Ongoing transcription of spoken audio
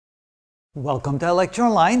Welcome to Lecture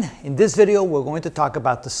Online. In this video we're going to talk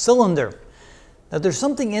about the cylinder. Now there's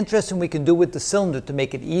something interesting we can do with the cylinder to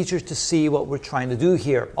make it easier to see what we're trying to do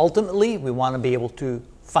here. Ultimately we want to be able to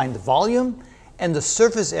find the volume and the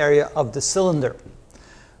surface area of the cylinder.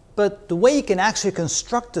 But the way you can actually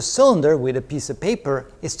construct a cylinder with a piece of paper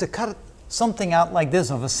is to cut something out like this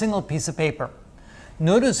of a single piece of paper.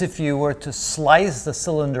 Notice if you were to slice the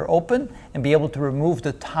cylinder open and be able to remove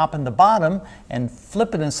the top and the bottom and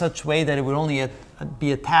flip it in such a way that it would only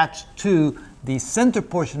be attached to the center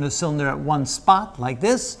portion of the cylinder at one spot like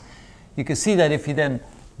this, you can see that if you then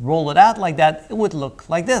roll it out like that, it would look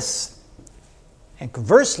like this. And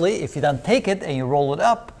conversely, if you then take it and you roll it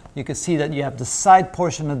up, you can see that you have the side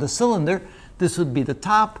portion of the cylinder. This would be the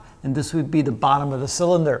top and this would be the bottom of the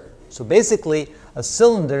cylinder. So basically a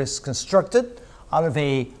cylinder is constructed out of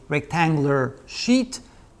a rectangular sheet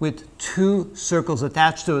with two circles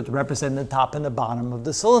attached to it representing the top and the bottom of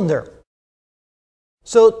the cylinder.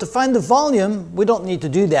 So to find the volume, we don't need to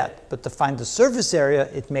do that, but to find the surface area,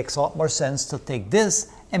 it makes a lot more sense to take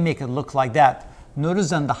this and make it look like that. Notice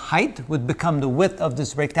then the height would become the width of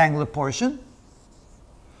this rectangular portion.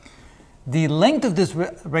 The length of this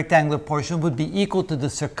rectangular portion would be equal to the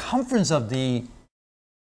circumference of the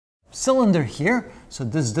cylinder here. So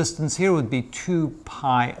this distance here would be 2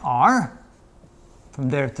 pi r. From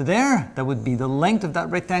there to there, that would be the length of that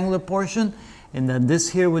rectangular portion. And then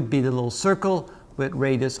this here would be the little circle with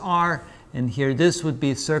radius r. And here this would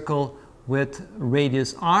be a circle with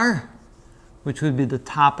radius r, which would be the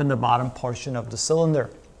top and the bottom portion of the cylinder.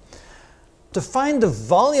 To find the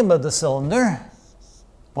volume of the cylinder,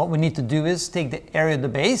 what we need to do is take the area of the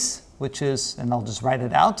base, which is, and I'll just write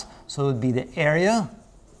it out, so it would be the area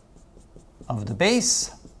of the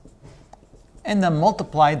base, and then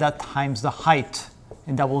multiply that times the height,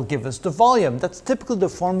 and that will give us the volume. That's typically the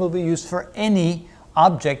formula we use for any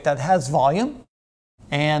object that has volume,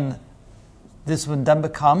 and this would then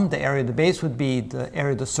become, the area of the base would be the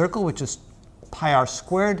area of the circle, which is pi r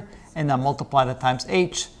squared, and then multiply that times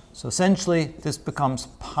h. So essentially this becomes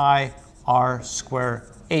pi r squared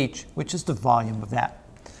h, which is the volume of that.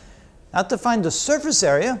 Now to find the surface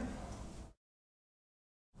area,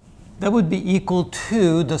 that would be equal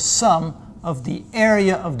to the sum of the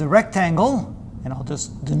area of the rectangle, and I'll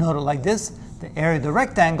just denote it like this, the area of the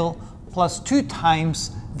rectangle plus 2 times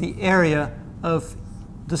the area of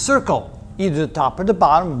the circle, either the top or the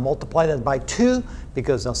bottom. Multiply that by 2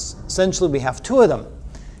 because essentially we have 2 of them.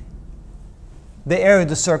 The area of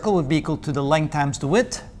the circle would be equal to the length times the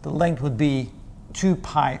width. The length would be 2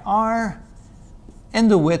 pi r, and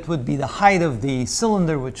the width would be the height of the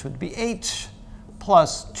cylinder, which would be h,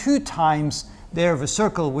 plus 2 times the area of a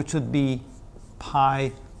circle, which would be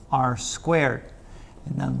pi r squared.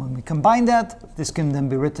 And then when we combine that, this can then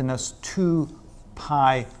be written as 2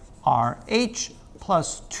 pi r h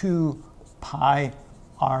plus 2 pi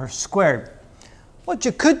r squared. What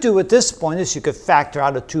you could do at this point is you could factor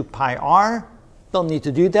out a 2 pi r. Don't need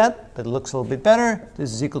to do that, but it looks a little bit better.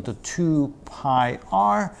 This is equal to 2 pi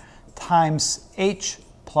r times h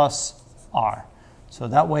plus r. So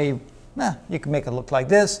that way, you can make it look like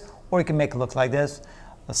this, or you can make it look like this.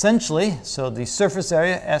 Essentially, so the surface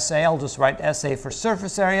area, SA, I'll just write SA for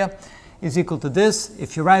surface area, is equal to this.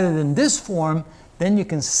 If you write it in this form, then you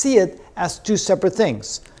can see it as 2 separate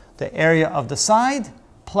things. The area of the side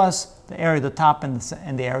plus the area of the top and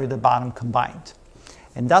the area of the bottom combined.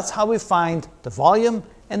 And that's how we find the volume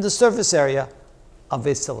and the surface area of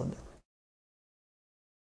a cylinder.